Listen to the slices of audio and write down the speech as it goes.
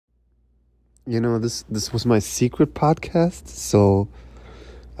This was my secret podcast, so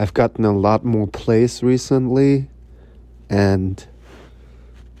I've gotten a lot more plays recently, and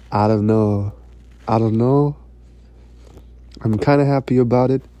I don't know. I don't know. I'm kind of happy about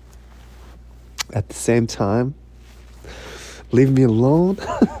it. At the same time, leave me alone.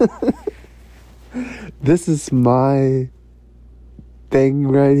 This is my thing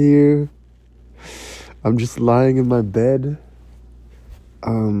right here. I'm just lying in my bed.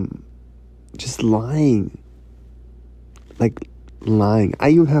 Just lying. Like, lying. I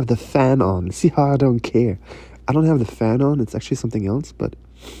even have the fan on. See how I don't care? I don't have the fan on. It's actually something else, but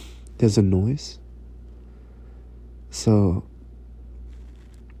there's a noise. So,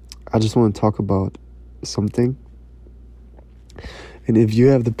 I just want to talk about something. And if you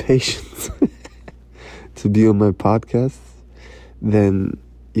have the patience to be on my podcast, then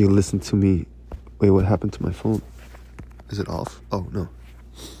you listen to me. Wait, what happened to my phone? Is it off? Oh, no.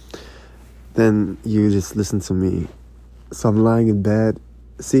 Then you just listen to me. So I'm lying in bed.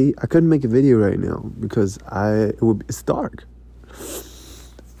 See, I couldn't make a video right now because it's dark.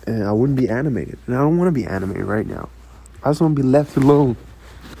 And I wouldn't be animated. And I don't want to be animated right now. I just want to be left alone.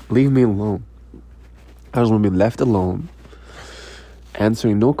 Leave me alone. I just want to be left alone,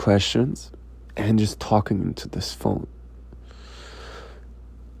 answering no questions, and just talking into this phone.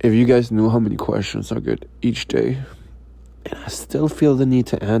 If you guys knew how many questions I get each day, and I still feel the need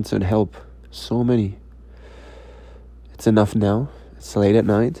to answer and help so many. It's enough now. It's late at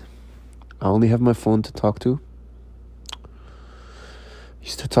night. I only have my phone to talk to. I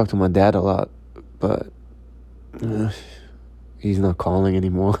used to talk to my dad a lot, but he's not calling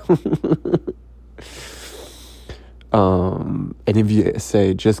anymore. And if you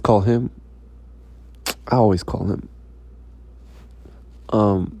say just call him, I always call him.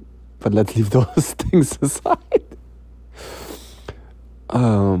 But let's leave those things aside.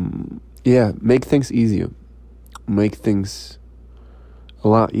 Yeah, make things easier. Make things a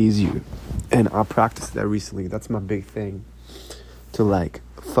lot easier. And I practiced that recently. That's my big thing. To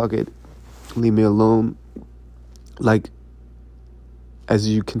fuck it. Leave me alone. As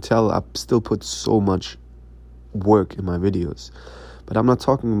you can tell, I still put so much work in my videos. But I'm not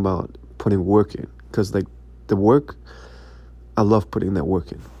talking about putting work in. Because the work, I love putting that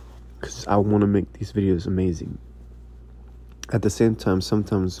work in. Because I want to make these videos amazing. At the same time,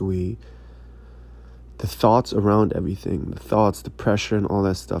 sometimes the thoughts around everything, the thoughts, the pressure and all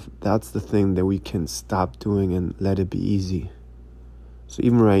that stuff, that's the thing that we can stop doing and let it be easy. So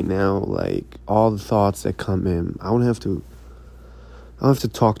even right now, all the thoughts that come in, I don't have to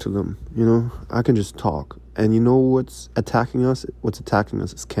talk to them, I can just talk. And you know what's attacking us? What's attacking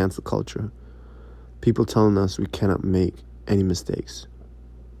us is cancel culture. People telling us we cannot make any mistakes.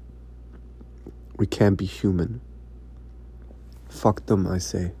 We can't be human. Fuck them, I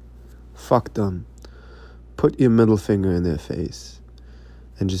say. Fuck them. Put your middle finger in their face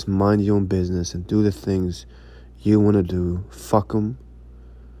and just mind your own business and do the things you want to do. Fuck them.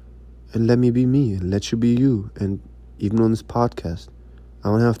 And let me be me and let you be you. And even on this podcast, I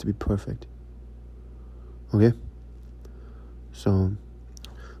don't have to be perfect. Okay? So,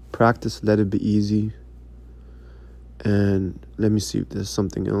 practice, let it be easy. And let me see if there's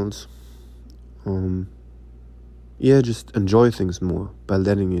something else. Just enjoy things more by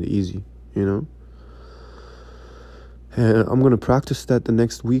letting it easy, And I'm going to practice that the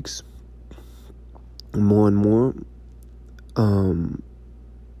next weeks more and more. And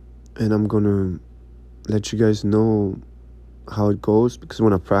I'm going to let you guys know how it goes, because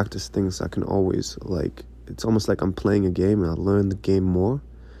when I practice things, I can always, it's almost like I'm playing a game and I learn the game more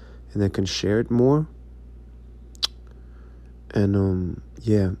and I can share it more. And,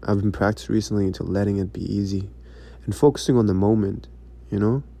 I've been practicing recently into letting it be easy and focusing on the moment,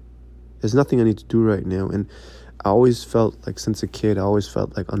 There's nothing I need to do right now. And I always felt since a kid, I always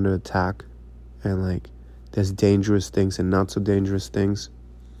felt under attack. And there's dangerous things and not so dangerous things.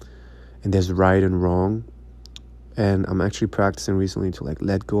 And there's right and wrong. And I'm actually practicing recently to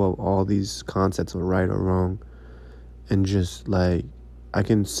let go of all these concepts of right or wrong. And just I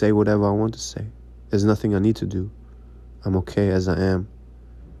can say whatever I want to say. There's nothing I need to do. I'm okay as I am.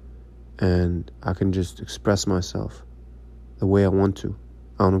 And I can just express myself the way I want to.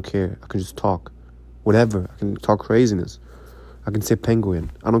 I don't care. I can just talk. Whatever. I can talk craziness. I can say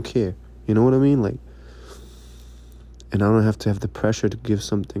penguin. I don't care. You know what I mean? And I don't have to have the pressure to give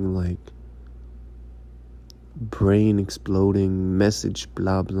something brain exploding message,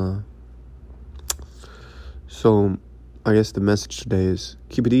 blah, blah. So, I guess the message today is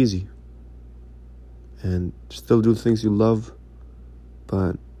keep it easy. And still do the things you love,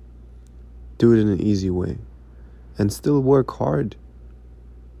 but do it in an easy way. And still work hard.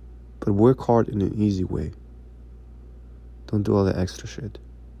 But work hard in an easy way. Don't do all the extra shit.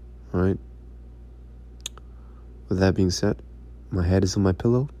 Alright? With that being said, my head is on my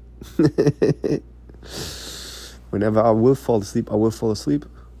pillow. Whenever I will fall asleep, I will fall asleep.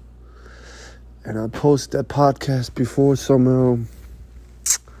 And I'll post that podcast before somehow.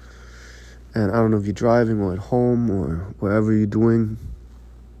 And I don't know if you're driving or at home or wherever you're doing.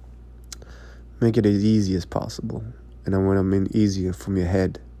 Make it as easy as possible. And when I mean easier, from your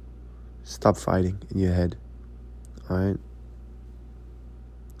head. Stop fighting in your head. Alright?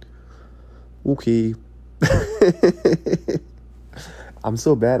 Okay. I'm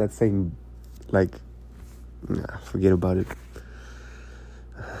so bad at saying, forget about it.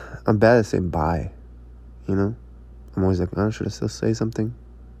 I'm bad at saying bye. You know? I'm always like, should I still say something?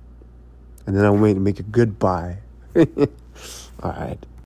 And then I wait to make a goodbye. Alright.